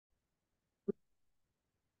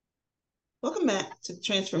Welcome back to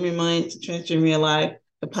Transform Your Mind to Transform Your Life,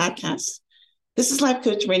 the podcast. This is Life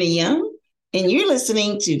Coach Myrna Young, and you're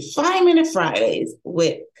listening to 5 Minute Fridays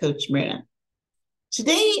with Coach Myrna.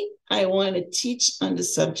 Today, I want to teach on the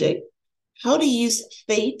subject, how to use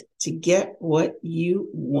faith to get what you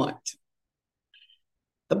want.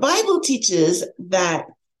 The Bible teaches that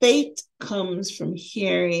faith comes from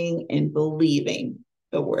hearing and believing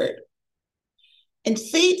the word. And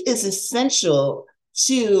faith is essential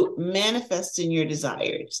to manifesting your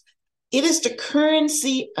desires. It is the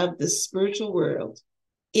currency of the spiritual world.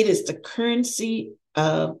 It is the currency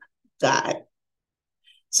of God.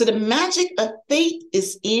 So the magic of faith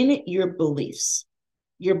is in your beliefs.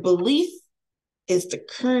 Your belief is the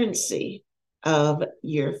currency of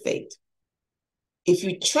your faith. If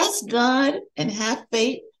you trust God and have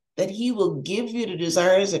faith that He will give you the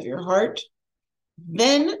desires of your heart,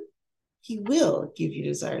 then He will give you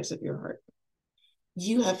desires of your heart.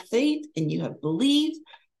 You have faith and you have belief,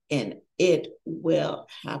 and it will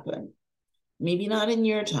happen. Maybe not in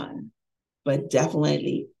your time, but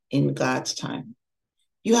definitely in God's time.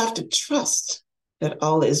 You have to trust that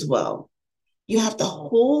all is well. You have to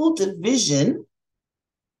hold the vision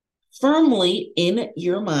firmly in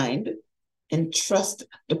your mind and trust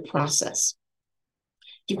the process.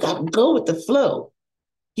 You've got to go with the flow.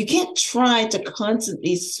 You can't try to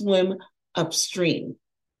constantly swim upstream.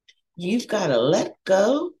 You've got to let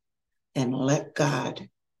go and let God.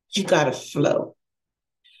 You got to flow.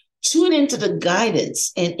 Tune into the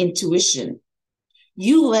guidance and intuition.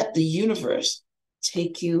 You let the universe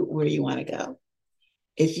take you where you want to go.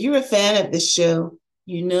 If you're a fan of this show,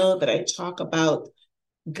 you know that I talk about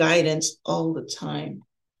guidance all the time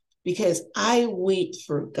because I wait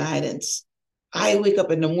for guidance. I wake up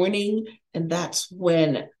in the morning, and that's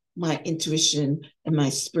when my intuition and my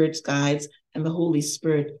spirit's guides and the Holy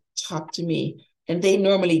Spirit talk to me. And they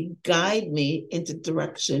normally guide me into the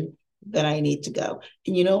direction that I need to go.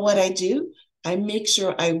 And you know what I do? I make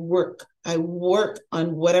sure I work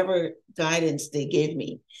on whatever guidance they gave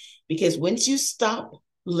me. Because once you stop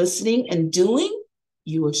listening and doing,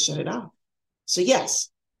 you will shut it off. So yes,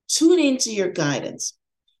 tune into your guidance.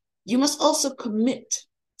 You must also commit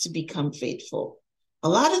to become faithful. A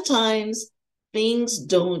lot of times, things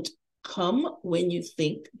don't come when you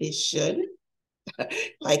think they should.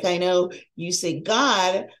 Like I know you say,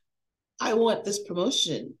 God, I want this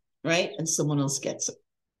promotion, right? And someone else gets it.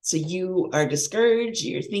 So you are discouraged.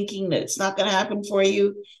 You're thinking that it's not going to happen for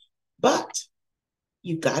you, but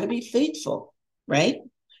you got to be faithful, right?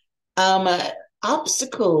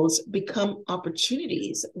 Obstacles become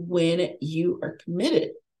opportunities when you are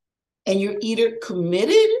committed. And you're either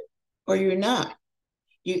committed or you're not.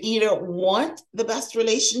 You either want the best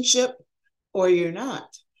relationship or you're not.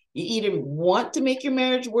 You either want to make your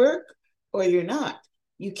marriage work or you're not.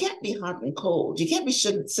 You can't be hot and cold. You can't be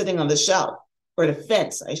sitting on the shelf or the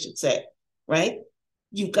fence, I should say, right?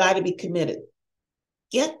 You've got to be committed.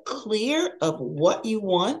 Get clear of what you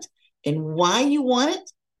want and why you want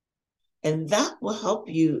it, and that will help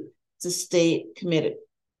you to stay committed.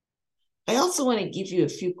 I also want to give you a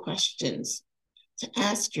few questions to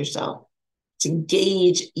ask yourself to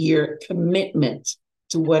gauge your commitment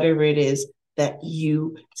to whatever it is that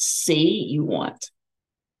you say you want.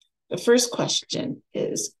 The first question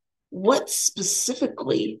is, what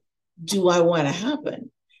specifically do I want to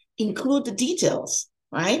happen? Include the details,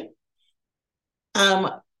 right?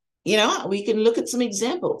 We can look at some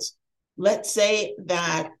examples. Let's say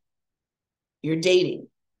that you're dating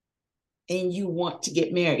and you want to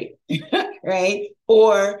get married, right?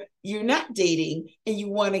 Or you're not dating and you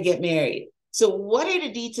want to get married. So what are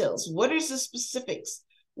the details? What are the specifics?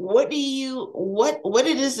 What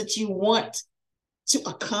it is that you want to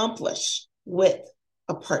accomplish with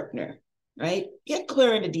a partner, right? Get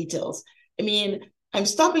clear on the details. I mean, I'm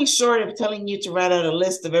stopping short of telling you to write out a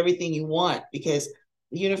list of everything you want because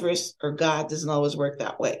the universe or God doesn't always work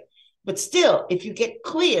that way. But still, if you get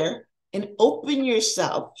clear and open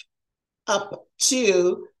yourself up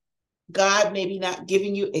to God maybe not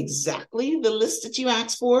giving you exactly the list that you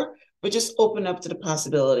asked for, but just open up to the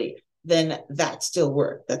possibility, then that still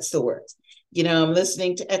works. That still works. I'm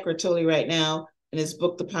listening to Eckhart Tolle right now in his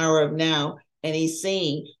book, The Power of Now, and he's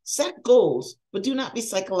saying, set goals, but do not be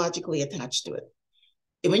psychologically attached to it.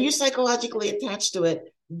 And when you're psychologically attached to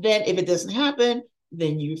it, then if it doesn't happen,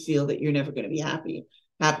 then you feel that you're never going to be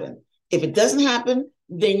happen. If it doesn't happen,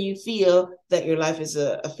 then you feel that your life is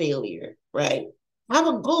a failure, right? Have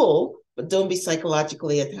a goal, but don't be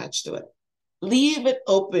psychologically attached to it. Leave it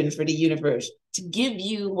open for the universe to give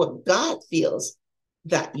you what God feels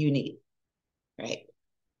that you need, right?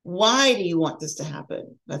 Why do you want this to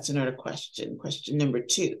happen? That's another question. Question number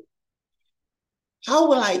 2. How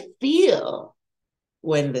will I feel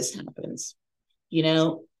when this happens? You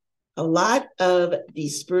know, a lot of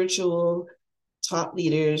these spiritual top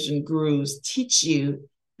leaders and gurus teach you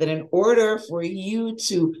that in order for you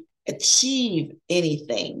to achieve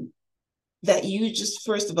anything, that you just,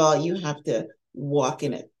 first of all, you have to walk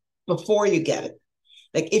in it before you get it.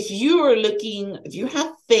 Like if you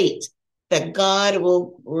have faith that God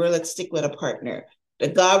will, or let's stick with a partner,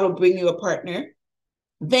 that God will bring you a partner,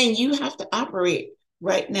 then you have to operate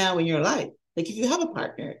right now in your life. Like if you have a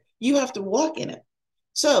partner, you have to walk in it.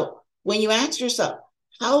 So when you ask yourself,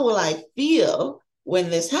 how will I feel when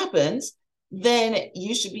this happens? Then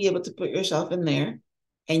you should be able to put yourself in there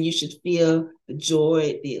and you should feel the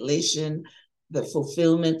joy, the elation, the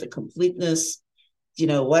fulfillment, the completeness,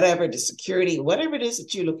 whatever, the security, whatever it is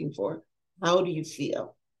that you're looking for. How do you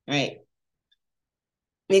feel? Right?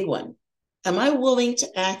 Big one. Am I willing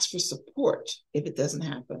to ask for support if it doesn't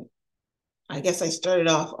happen? I guess I started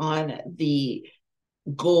off on the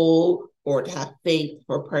goal or to have faith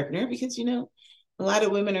for a partner because, a lot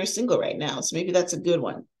of women are single right now. So maybe that's a good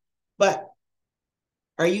one. But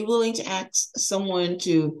are you willing to ask someone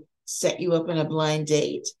to set you up in a blind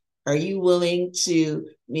date? Are you willing to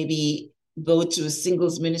maybe go to a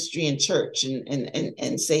singles ministry in church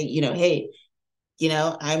and say, hey,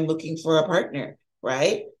 I'm looking for a partner,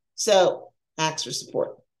 right? So ask for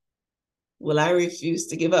support. Will I refuse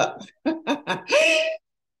to give up?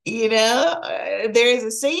 There's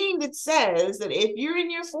a saying that says that if you're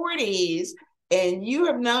in your 40s and you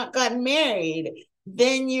have not gotten married,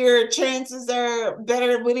 then your chances are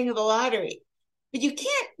better of winning the lottery. But you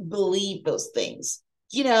can't believe those things.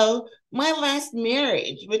 My last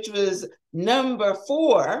marriage, which was number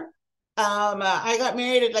 4, I got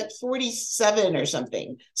married at like 47 or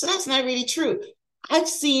something. So that's not really true. I've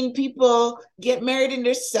seen people get married in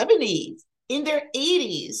their 70s, in their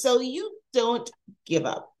 80s. So you don't give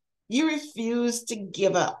up. You refuse to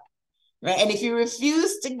give up, right? And if you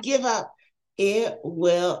refuse to give up, it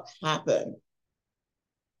will happen.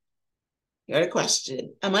 Here's a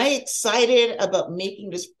question. Am I excited about making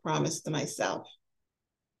this promise to myself?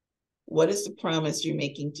 What is the promise you're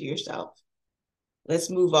making to yourself? Let's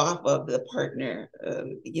move off of the partner,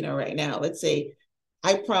 right now. Let's say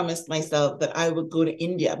I promised myself that I would go to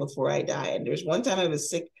India before I die. And there's one time I was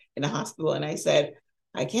sick in a hospital and I said,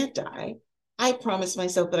 I can't die. I promised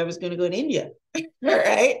myself that I was going to go to India.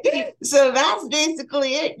 Right? So that's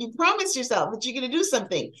basically it. You promise yourself that you're going to do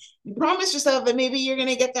something. You promise yourself that maybe you're going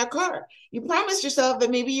to get that car. You promise yourself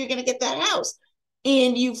that maybe you're going to get that house.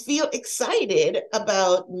 And you feel excited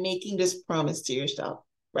about making this promise to yourself,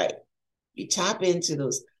 right? You tap into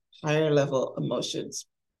those higher level emotions.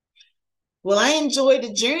 Will I enjoy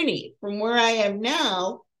the journey from where I am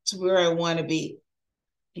now to where I want to be?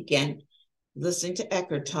 Again, listening to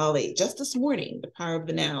Eckhart Tolle just this morning, The Power of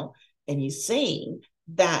the Now, and he's saying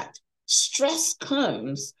that stress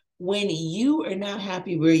comes when you are not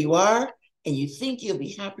happy where you are and you think you'll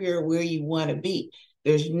be happier where you want to be.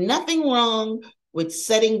 There's nothing wrong with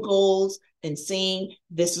setting goals and saying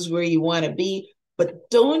this is where you want to be, but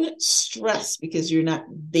don't stress because you're not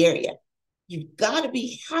there yet. You've got to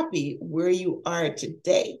be happy where you are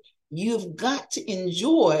today. You've got to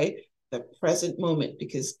enjoy the present moment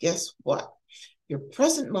because guess what? Your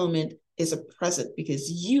present moment is a present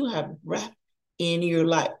because you have breath in your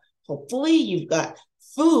life. Hopefully you've got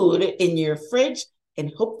food in your fridge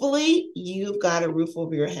and hopefully you've got a roof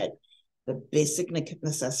over your head. The basic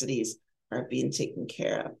necessities are being taken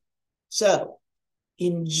care of. So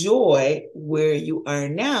enjoy where you are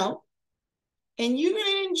now and you're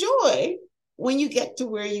going to enjoy when you get to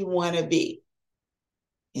where you want to be.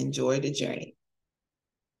 Enjoy the journey.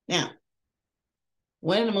 Now,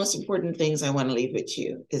 one of the most important things I want to leave with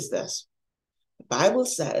you is this. The Bible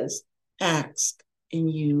says, ask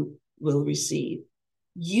and you will receive.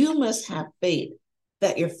 You must have faith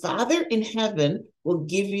that your Father in heaven will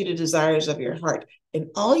give you the desires of your heart. And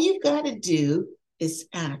all you've got to do is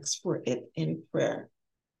ask for it in prayer.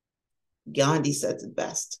 Gandhi says it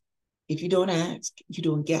best. If you don't ask, you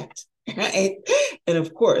don't get. Right? And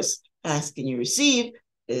of course, ask and you receive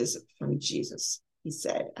is from Jesus. He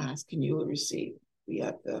said, ask and you will receive. We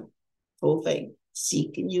have the whole thing.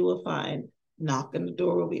 Seek and you will find. Knock and the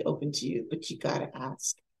door will be open to you. But you got to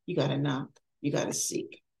ask. You got to knock. You got to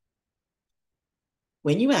seek.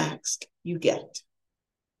 When you ask, you get.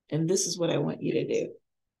 And this is what I want you to do.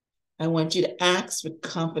 I want you to ask with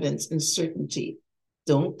confidence and certainty.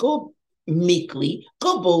 Don't go meekly,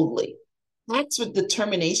 go boldly. Ask with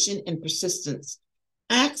determination and persistence.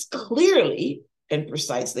 Ask clearly and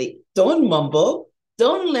precisely. Don't mumble.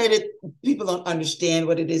 Don't let it, people don't understand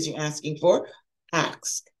what it is you're asking for.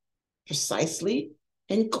 Ask. precisely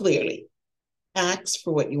and clearly. Ask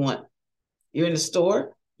for what you want. You're in the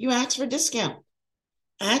store, you ask for a discount.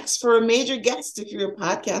 Ask for a major guest if you're a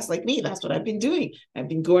podcast like me. That's what I've been doing. I've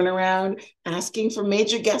been going around asking for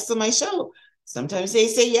major guests on my show. Sometimes they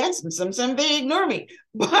say yes, and sometimes they ignore me.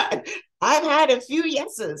 But I've had a few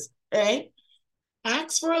yeses, right?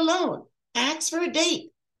 Ask for a loan. Ask for a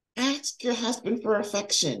date. Ask your husband for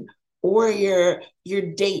affection or your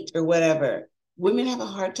date or whatever. Women have a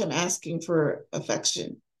hard time asking for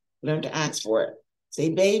affection. Learn to ask for it. Say,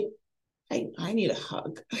 babe, I need a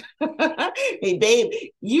hug. Hey, babe,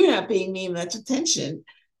 you're not paying me much attention.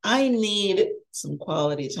 I need some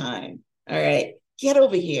quality time. All right, get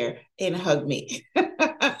over here and hug me.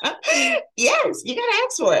 Yes, you got to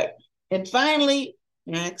ask for it. And finally,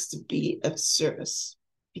 ask to be of service,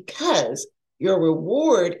 because your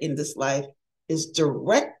reward in this life is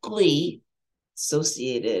directly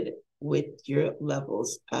associated with your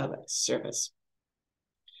levels of service.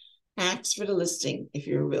 Ask for the listing if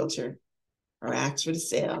you're a realtor, or ask for the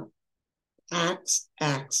sale. Ask.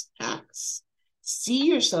 See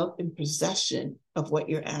yourself in possession of what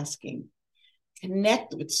you're asking.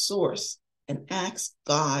 Connect with source and ask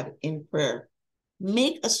God in prayer.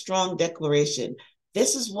 Make a strong declaration.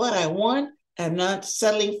 This is what I want. I'm not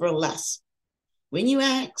settling for less. When you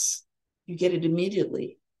ask, you get it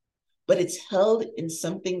immediately, but it's held in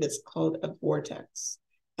something that's called a vortex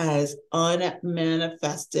as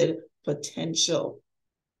unmanifested potential.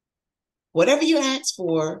 Whatever you ask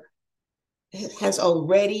for has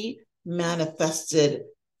already manifested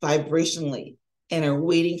vibrationally and are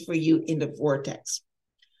waiting for you in the vortex.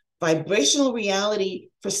 Vibrational reality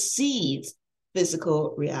precedes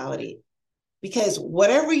physical reality, because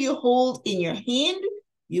whatever you hold in your hand,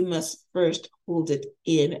 you must first hold it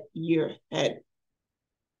in your head.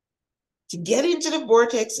 To get into the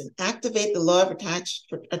vortex and activate the law of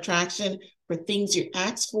attraction for things you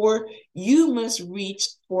ask for, you must reach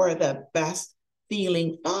for the best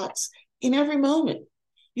feeling thoughts in every moment.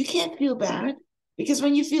 You can't feel bad, because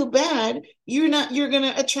when you feel bad, you're going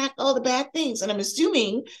to attract all the bad things. And I'm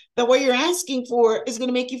assuming that what you're asking for is going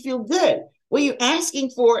to make you feel good. What you're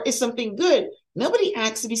asking for is something good. Nobody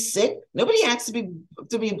asks to be sick. Nobody asks to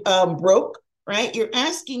be broke, right? You're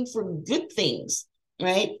asking for good things,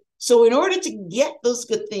 right? So in order to get those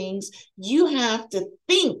good things, you have to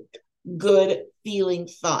think good feeling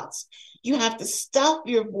thoughts. You have to stuff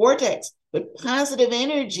your vortex with positive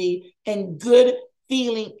energy and good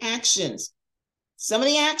feeling actions. Some of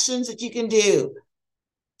the actions that you can do: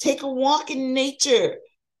 take a walk in nature,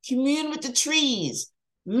 commune with the trees,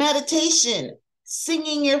 meditation,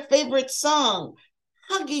 singing your favorite song,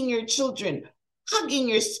 hugging your children, hugging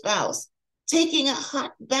your spouse, taking a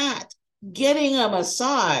hot bath, getting a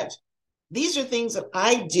massage. These are things that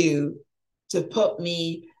I do to put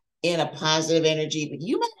me in a positive energy, but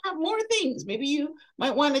you might have more things. Maybe you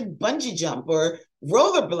might want to bungee jump or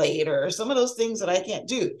rollerblade or some of those things that I can't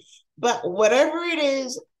do. But whatever it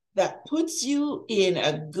is that puts you in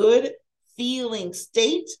a good feeling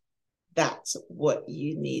state, that's what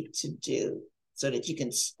you need to do so that you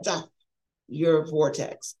can stuff your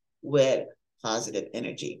vortex with positive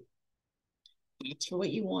energy. Ask for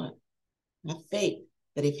what you want. Have faith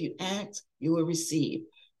that if you act, you will receive.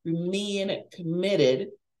 Remain committed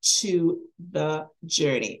to the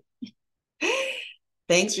journey.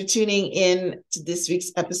 Thanks for tuning in to this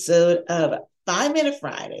week's episode of 5 Minute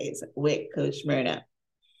Fridays with Coach Myrna.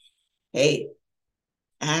 Hey,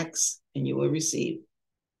 ask and you will receive.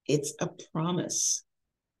 It's a promise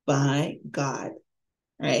by God,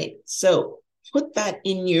 right? So put that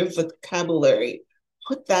in your vocabulary.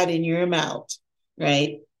 Put that in your mouth,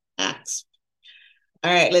 right? Ask.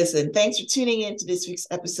 All right, listen, thanks for tuning in to this week's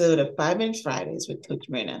episode of 5 Minute Fridays with Coach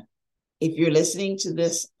Myrna. If you're listening to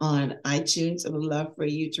this on iTunes, I would love for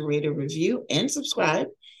you to rate a review and subscribe.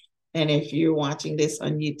 And if you're watching this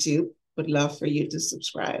on YouTube, would love for you to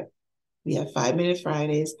subscribe. We have 5 Minute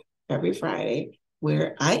Fridays every Friday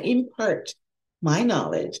where I impart my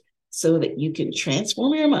knowledge so that you can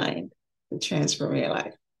transform your mind and transform your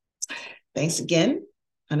life. Thanks again.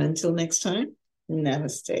 And until next time,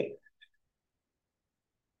 namaste.